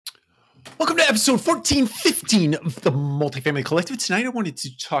Welcome to episode 1415 of the Multifamily Collective. Tonight I wanted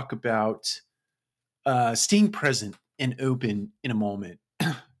to talk about staying present and open in a moment.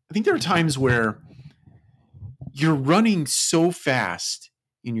 I think there are times where you're running so fast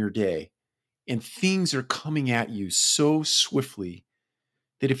in your day and things are coming at you so swiftly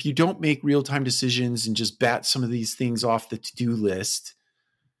that if you don't make real-time decisions and just bat some of these things off the to-do list,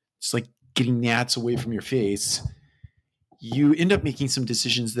 it's like getting gnats away from your face, you end up making some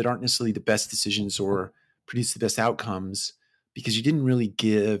decisions that aren't necessarily the best decisions or produce the best outcomes because you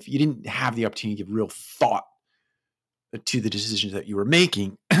didn't have the opportunity to give real thought to the decisions that you were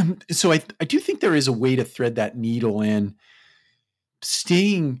making. So I do think there is a way to thread that needle in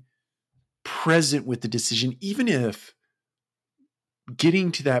staying present with the decision, even if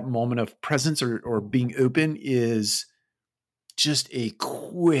getting to that moment of presence or being open is just a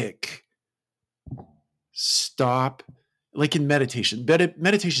quick stop. Like in meditation,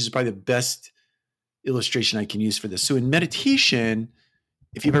 meditation is probably the best illustration I can use for this. So in meditation,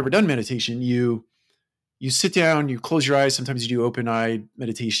 if you've ever done meditation, you sit down, you close your eyes. Sometimes you do open-eyed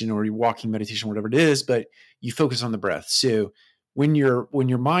meditation or you walking meditation, whatever it is, but you focus on the breath. So when your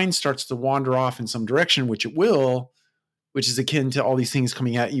mind starts to wander off in some direction, which it will, which is akin to all these things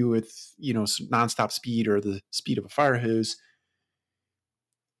coming at you with, nonstop speed or the speed of a fire hose.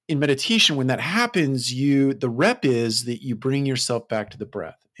 In meditation, when that happens, the rep is that you bring yourself back to the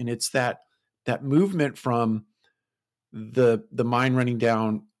breath. And it's that movement from the mind running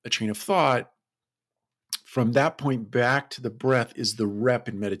down a train of thought, from that point back to the breath is the rep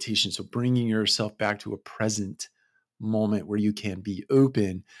in meditation. So bringing yourself back to a present moment where you can be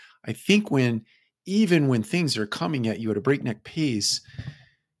open. I think even when things are coming at you at a breakneck pace,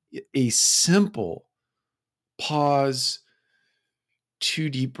 a simple pause,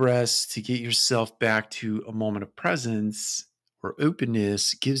 2 deep breaths to get yourself back to a moment of presence or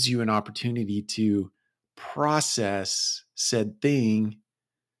openness gives you an opportunity to process said thing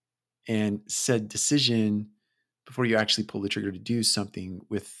and said decision before you actually pull the trigger to do something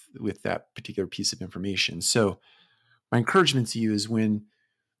with that particular piece of information. So my encouragement to you is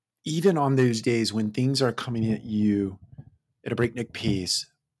even on those days when things are coming at you at a breakneck pace,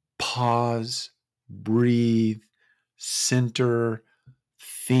 pause, breathe, center,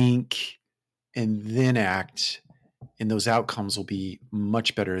 think, and then act. And those outcomes will be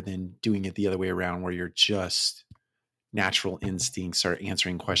much better than doing it the other way around where you're just natural instincts are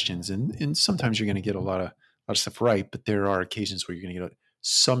answering questions. And sometimes you're going to get a lot of stuff right, but there are occasions where you're going to get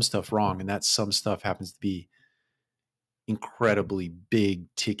some stuff wrong. And that some stuff happens to be incredibly big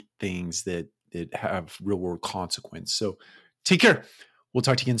tick things that have real world consequence. So take care. We'll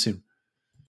talk to you again soon.